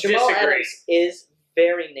 I Jamal disagree. Adams is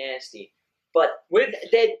very nasty, but With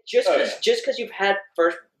they just Oh, because you've had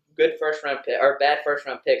good first round pick or bad first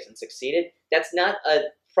round picks and succeeded, that's not a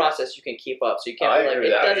process you can keep up. So you can't I be like agree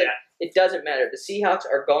with it that. doesn't. yeah. It doesn't matter. The Seahawks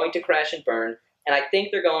are going to crash and burn, and I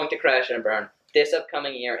think they're going to crash and burn this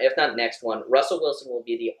upcoming year, if not next one. Russell Wilson will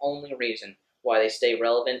be the only reason why they stay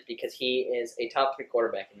relevant because he is a top 3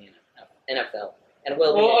 quarterback in the NFL. And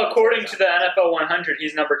will be Well, until according he's to the NFL 100,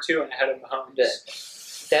 he's number 2 and ahead of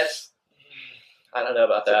Mahomes. That's I don't know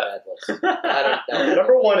about a that. bad list. I don't know.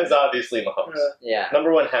 Number 1 is obviously Mahomes. Yeah.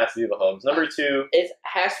 Number 1 has to be Mahomes. Number 2, It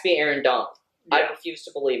has to be Aaron Donald. I Yeah. refuse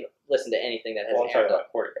to listen to anything that has well, I'm Aaron talking Donald.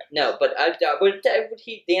 about quarterback. No, but would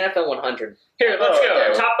the NFL 100. Here, let's Oh, go.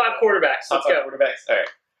 okay. Top 5 quarterbacks. Top Let's go. 5 quarterbacks. All right.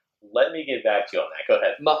 Let me get back to you on that. Go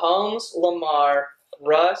ahead. Mahomes, Lamar,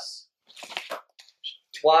 Russ,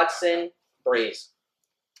 Watson, Breeze.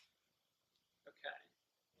 Okay.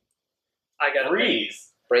 I got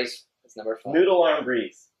Breeze. Breeze is number 5. Noodle arm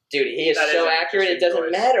Breeze. Dude, he is That is so an accurate, it interesting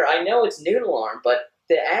doesn't choice. matter. I know it's noodle arm, but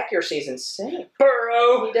the accuracy is insane.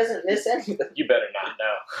 Burrow. He doesn't miss anything. You better not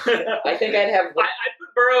know. I think I'd have. I'd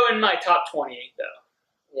put Burrow in my top 28 though.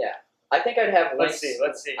 Yeah, I think I'd have Let's Wentz. see.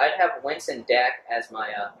 Let's see. I'd have Wentz and Dak as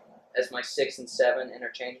my 6 and 7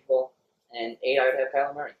 interchangeable, and 8 I would have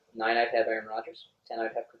Kyler Murray. 9 I'd have Aaron Rodgers. 10 I'd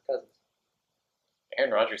have Kirk Cousins.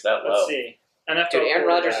 Aaron Rodgers that Let's low. see. NFL Dude, Aaron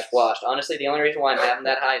Rodgers is quarterbacks. washed. Honestly, the only reason why I'm having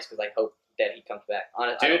that high is because I hope that he comes back.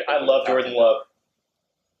 Dude, I love Jordan Love.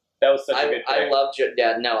 That was such a good I pick. love.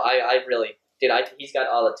 Yeah, no, I really did. He's got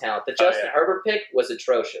all the talent. The Justin yeah. Herbert pick was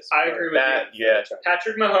atrocious. I agree with that. Yeah.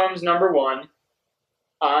 Patrick Mahomes, number 1.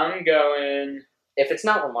 I'm going. If it's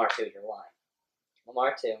not Lamar 2, you're lying.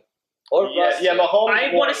 Lamar 2. Or Yeah, Russ yeah, 2. Mahomes.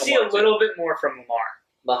 I want to see a little bit more from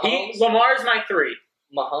Lamar. Mahomes, Lamar's my 3.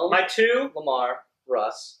 Mahomes, My 2. Lamar,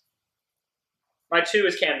 Russ. My 2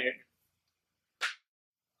 is Cam Newton.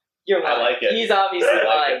 You're I lying. like it. He's obviously I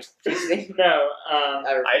like lying. No.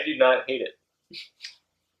 I do not hate it.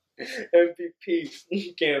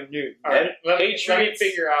 MVP Cam Newton. All right. Let me Patriots,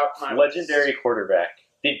 figure out my Legendary quarterback.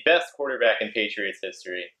 The best quarterback in Patriots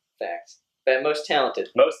history. Facts. But most talented.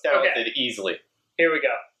 Most talented, easily. Here we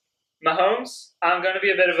go. Mahomes, I'm going to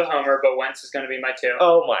be a bit of a homer, but Wentz is going to be my 2.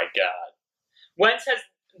 Oh my god. Wentz has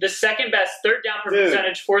the second best third down Dude.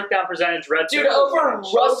 percentage, fourth down percentage, red Dude, zone over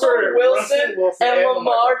percentage. Russell Wilson and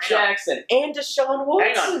Lamar Hang on. Jackson and Deshaun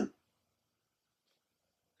Watson. Hang on.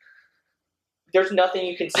 There's nothing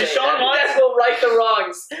you can say. Deshaun Watson- That will right the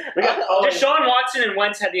wrongs. We got Colin. Deshaun Watson and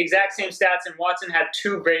Wentz had the exact same stats, and Watson had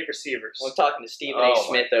 2 great receivers. I'm talking to Stephen Oh A. my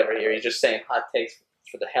Smith over here. He's just saying hot takes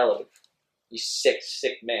for the hell of it. You sick,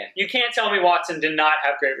 sick man. You can't tell me Watson did not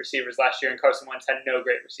have great receivers last year, and Carson Wentz had no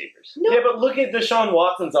great receivers. No. Yeah, but look at Deshaun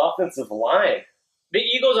Watson's offensive line. The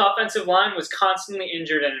Eagles' offensive line was constantly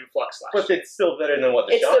injured and in flux last But year. it's still better than what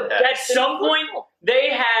It's Deshaun the had. At some point, they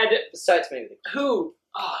had Besides maybe who?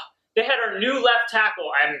 They had our new left tackle.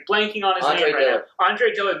 I'm blanking on his Andre name right Dillard. now.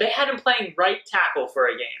 Andre Dillard. They had him playing right tackle for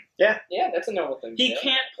a game. yeah, that's a normal thing. to He do.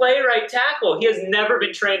 can't play right tackle. He has never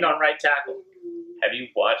been trained on right tackle. Have you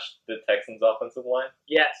watched the Texans' offensive line?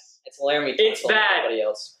 Yes. It's Laramie. It's Tunsil and bad. Everybody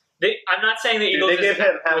else. I'm not saying the Dude, Eagles they gave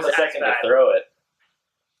him half was a as second to bad. throw it.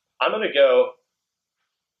 I'm going to go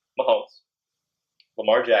Mahomes,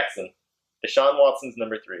 Lamar Jackson, Deshaun Watson's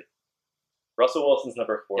number 3, Russell Wilson's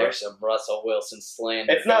number 4. There's some Russell Wilson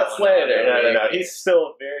slander. It's not going on slander. over No. here. He's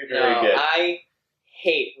still very, very No, good. I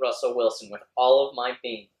hate Russell Wilson with all of my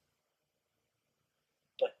being.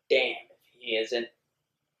 But damn, if he isn't,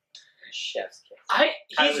 chef's kiss.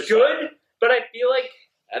 He's Kyler's good, but I feel like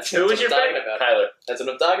That's Who what was I'm your talking pick? about. Kyler. That's what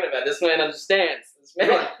I'm talking about. This man understands. This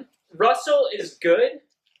man. Russell is good,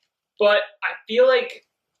 but I feel like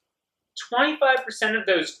 25% of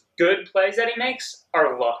those good plays that he makes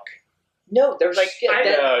are luck. No, there's Like, I-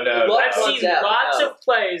 No. Luck I've runs seen out. lots No. of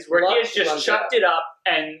plays where Luck he has just runs chucked out. it up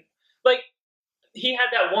and, like, he had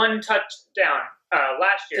that one touchdown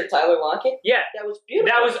last To year. Tyler Lockett? Yeah, That was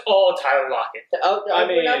beautiful. that was all Tyler Lockett. I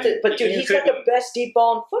mean, but dude, you he's got the couldn't- best deep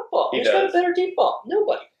ball in football. He Who's got a does. better deep ball?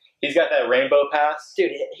 Nobody. He's got that rainbow pass.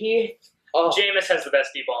 Dude, Jameis has the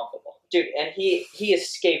best deep ball in football. dude, and he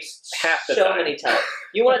escapes Half the so time. many times.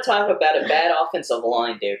 You want to talk about a bad offensive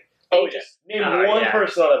line, dude? Oh, They just name Oh, one yeah.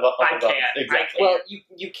 person on the I can't. Exactly. Well,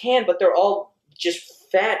 you can, but they're all just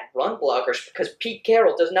fat run blockers because Pete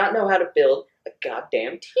Carroll does not know how to build a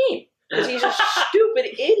goddamn team because he's a stupid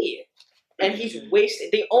idiot. And he's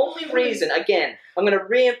wasted. The only reason, again, I'm going to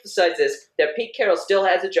reemphasize this, that Pete Carroll still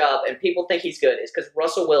has a job and people think he's good is because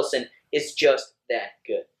Russell Wilson is just that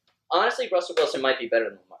good. Honestly, Russell Wilson might be better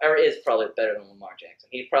than Lamar, or is probably better than Lamar Jackson.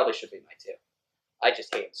 He probably should be my two. I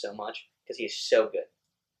just hate him so much because he's so good.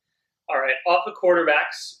 All right, off of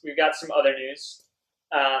quarterbacks, we've got some other news.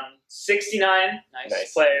 69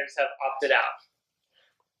 Nice. players have opted out.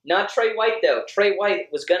 Not Trey White, though. Trey White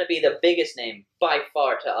was going to be the biggest name by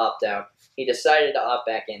far to opt out. He decided to opt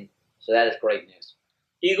back in, so that is great news.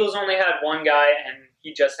 Eagles only had one guy, and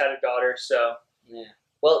he just had a daughter, so Yeah.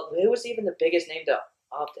 Well, who was even the biggest name to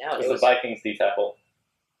opt out? it was the Vikings D tackle.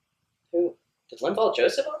 Who? Did Linval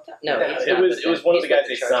Joseph opt out? No, Yeah, he's it not was with it was them. one of He's the guys with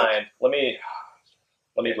they Chargers. signed.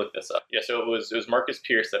 Let me look this up. Yeah, so it was Marcus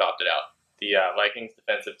Pierce that opted out. The Vikings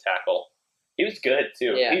defensive tackle. He was good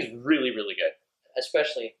too. Yeah. He's really really good.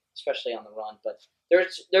 especially on the run. But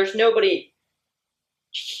there's nobody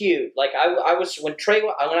huge. Like I was when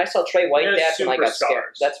I saw Trey White, No that's when I got scared.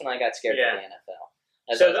 superstars. That's when I got scared Yeah. for the NFL.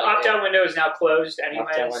 As I so was the like, opt-out window is now closed anyways.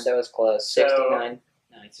 opt-out window is closed. So- 69.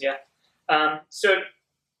 Nice. Yeah. So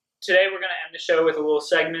today we're going to end the show with a little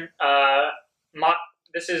segment.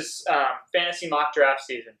 This is fantasy mock draft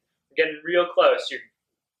season. We're getting real close. You're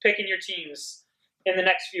picking your teams in the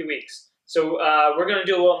next few weeks. So we're going to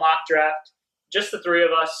do a little mock draft. Just the three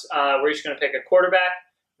of us. We're each going to pick a quarterback,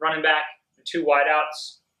 running back, and two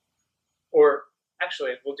wideouts. Or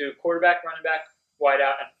actually, we'll do quarterback, running back,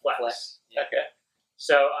 wideout, and flex. Flex, yeah. Okay.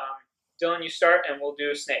 So Dylan, you start, and we'll do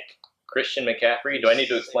a snake. Christian McCaffrey. Do I need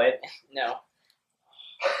to explain? No,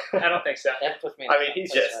 I don't think so. that puts me. I mean,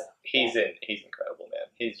 he's incredible, man.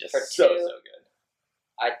 He's just For so two- good.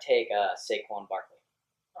 I'd take Saquon Barkley.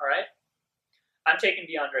 All right. I'm taking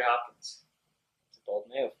DeAndre Hopkins. It's a bold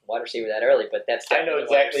move. Wide receiver that early, but that's I know definitely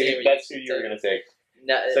the wide exactly receiver that's who should you were take. gonna take.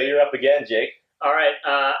 No, So you're up again, Jake. All right.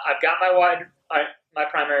 I've got my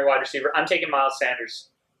primary wide receiver. I'm taking Miles Sanders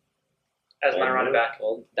as my Bold running move. back.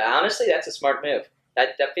 well, honestly, that's a smart move.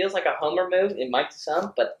 That feels like a homer move. It might to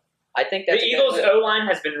some, but I think that's The a good Eagles' move. O-line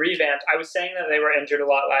has been revamped. I was saying that they were injured a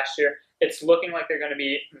lot last year. It's looking like they're going to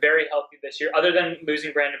be very healthy this year, other than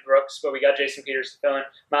losing Brandon Brooks, but we got Jason Peters to fill in.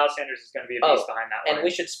 Miles Sanders is going to be a beast behind that line. And we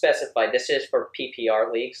should specify this is for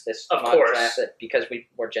PPR leagues. This Of mock course. draft, because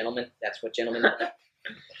we're gentlemen. That's what gentlemen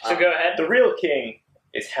do. So go ahead. The real king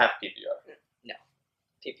is half PPR.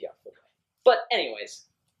 PPR football. But anyways,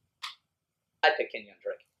 I pick Kenyon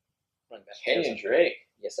Drake. Running back. Kenyon Drake.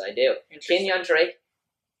 Yes, I do. Interesting. Kenyon Drake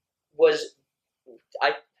was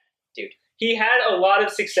He had a lot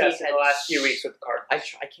of success He in the had last few weeks with the Cardinals.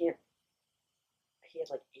 I can't. He had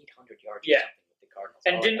like 800 yards. Yeah. Or something with the Cardinals.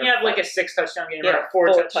 And didn't he have like a 6 touchdown game or yeah, a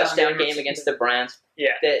 4 four touchdown game against the Browns?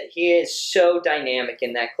 Yeah. That he is so dynamic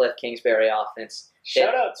in that Cliff Kingsbury offense.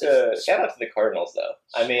 Shout out to the Cardinals though.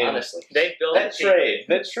 I mean, honestly, They built that a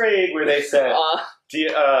team. trade where they sent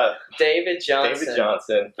David Johnson. David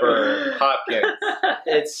Johnson for Hopkins.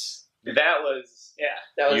 It's That was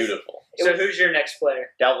that was beautiful. it So was- who's your next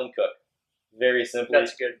player? Dalvin Cook. Very simply.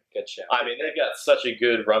 That's good. good show. I mean, they've got such a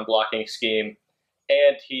good run blocking scheme,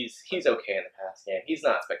 and he's okay in the pass game. He's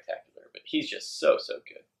not spectacular, but he's just so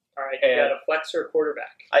good. All right, you And- got a flex or a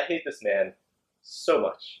quarterback? I hate this man so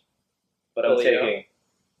much, but I'm Julio. taking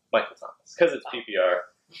Michael Thomas because it's PPR.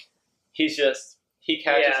 He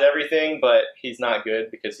catches Yeah. everything, but he's not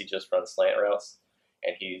good because he just runs slant routes,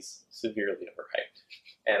 and he's severely overhyped.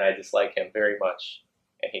 And I dislike him very much,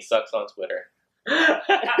 and he sucks on Twitter. and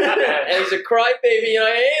he's a crybaby, and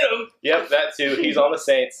I hate him. Yep, that too. He's on the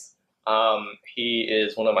Saints. He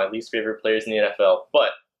is one of my least favorite players in the NFL,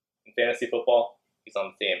 but in fantasy football, he's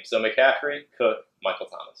on the team. So McCaffrey, Cook, Michael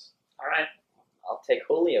Thomas. All right. I'll take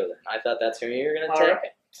Julio then. I thought that's who you were going to All take.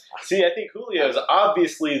 right. See, I think Julio is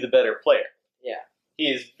obviously the better player. Yeah. He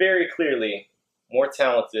is very clearly more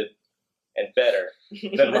talented and better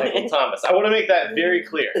than Michael Thomas. I want to make that very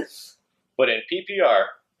clear. But in PPR,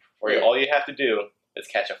 where Yeah. all you have to do is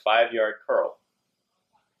catch a 5-yard curl,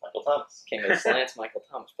 Michael Thomas. King of the slants, Michael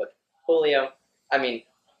Thomas. But Julio, I mean,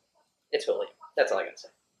 it's Julio. That's all I got to say.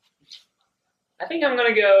 I think I'm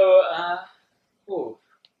going to go. Ooh.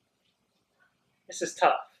 This is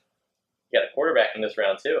tough. You got a quarterback in this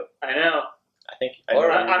round, too. I know. I think. All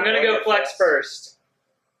right, I'm going to go flex first.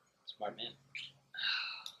 Smart man.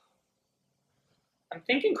 I'm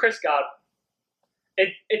thinking Chris Godwin.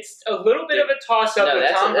 It's a little bit of a toss-up No, with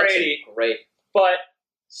that's Tom a Brady, great but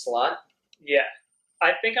slot. yeah,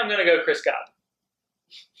 I think I'm going to go Chris Godwin.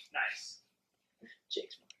 Nice.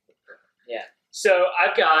 Jake's So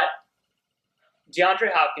I've got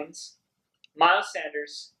DeAndre Hopkins, Miles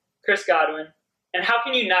Sanders, Chris Godwin, and how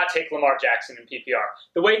can you not take Lamar Jackson in PPR?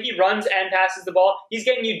 The way he runs and passes the ball, he's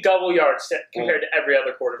getting you double yards compared to every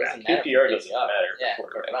other quarterback. Doesn't matter PPR for doesn't matter Yeah. for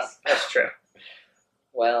quarterbacks. That's true.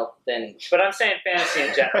 Well, then But I'm saying fantasy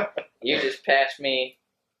in general. you just passed me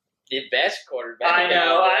the best quarterback. I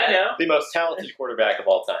know. The most talented quarterback of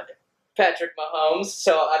all time. Patrick Mahomes.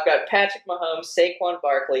 So I've got Patrick Mahomes, Saquon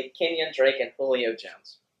Barkley, Kenyon Drake, and Julio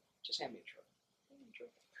Jones. Just hand me a trophy.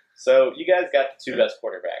 So you guys got the two best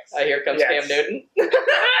quarterbacks. Here comes Yes. Cam Newton.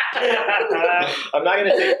 I'm not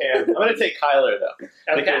going to take Cam. I'm going to take Kyler, though,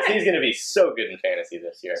 because Okay. he's going to be so good in fantasy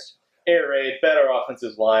this year. Air raid, better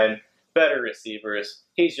offensive line, better receivers.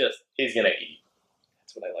 He's going to eat.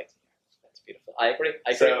 That's what I like to hear. That's beautiful. I agree.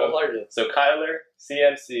 I agree So- wholeheartedly. So Kyler,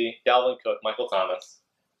 CMC, Dalvin Cook, Michael Thomas.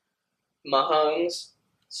 Mahomes,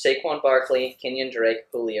 Saquon Barkley, Kenyon Drake,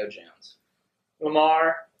 Julio Jones.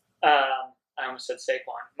 Lamar, I almost said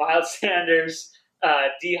Saquon, Miles Sanders,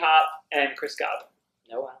 D-Hop, and Chris Godwin.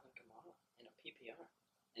 No Alvin Kamara in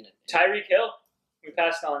a PPR. Tyreek Hill, we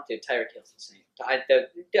passed on. Dude, Tyreek Hill's insane.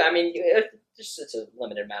 It's a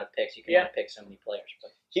limited amount of picks. You can Yeah. only pick so many players.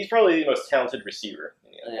 But He's probably the most talented receiver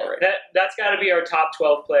in the NFL Yeah. right now. That's got to be our top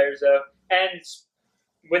 12 players, though. And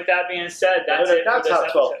with that being said, that's But it not for this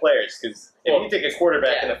top 12 episode. players, because if Well, you take a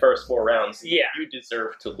quarterback in the first 4 rounds, Yeah, you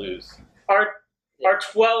deserve to lose. our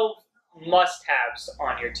 12 must-haves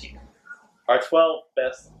on your team. Our 12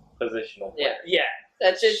 best positional Yeah. players. Yeah,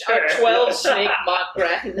 that's it. Our Sure. 12 snake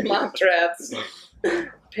mock drafts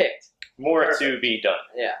picked. More Perfect. to be done.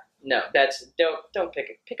 No, don't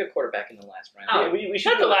pick a quarterback in the last round. Oh, we should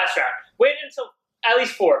not the do, last round. Wait until at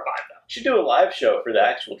least 4 or 5, though. should do a live show for the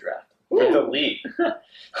actual draft. For the league.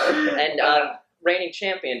 And reigning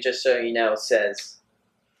champion, just so you know, says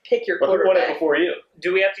pick your But who won it quarterback. before you?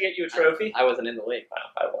 Do we have to get you a trophy? I wasn't in the league,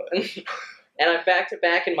 I won it. and I'm back to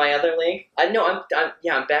back in my other league. I'm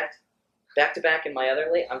back to back in my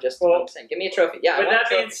other league. I'm saying, give me a trophy. Yeah. I With want a that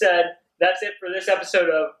being trophy. said, that's it for this episode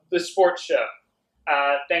of The Sports Show.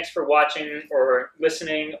 Thanks for watching or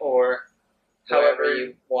listening or however however.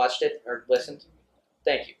 you watched it or listened,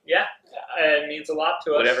 thank you. Yeah, it means a lot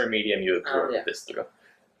to us. Whatever medium you absorb Yeah. this through.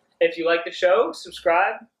 If you like the show,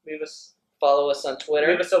 subscribe. Leave us Follow us on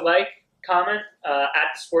Twitter. a like, comment at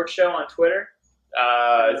The Sports Show on Twitter.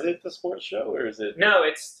 Is it the sports show or is it? No,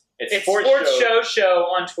 it's Sports Show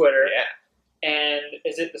on Twitter. Yeah. And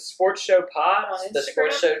is it The Sports Show Pod on Instagram? The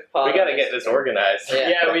Sports Show Pod. We got to get this organized.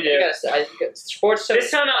 Yeah, we do. Sports Show. This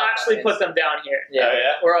time I'll Pod actually on put them down here. Yeah. Oh,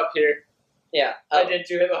 yeah? Or up here. Yeah. I didn't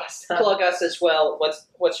do it last time. Plug us as well.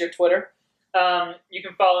 What's your Twitter? You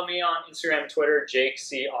can follow me on Instagram and Twitter, Jake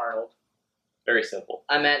C. Arnold. Very simple.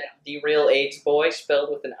 I'm at The Real AIDS Boy,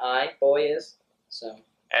 spelled with an I. Boy is. So,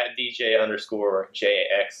 At DJ_JX2. are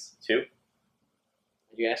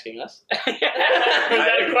you asking us? Is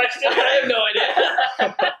that a question? I have no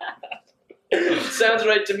idea. Sounds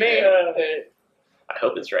right to me. I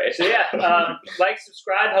hope it's right. So yeah, like,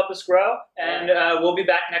 subscribe, help us grow, and we'll be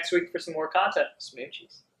back next week for some more content.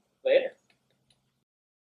 Smoochies. Later.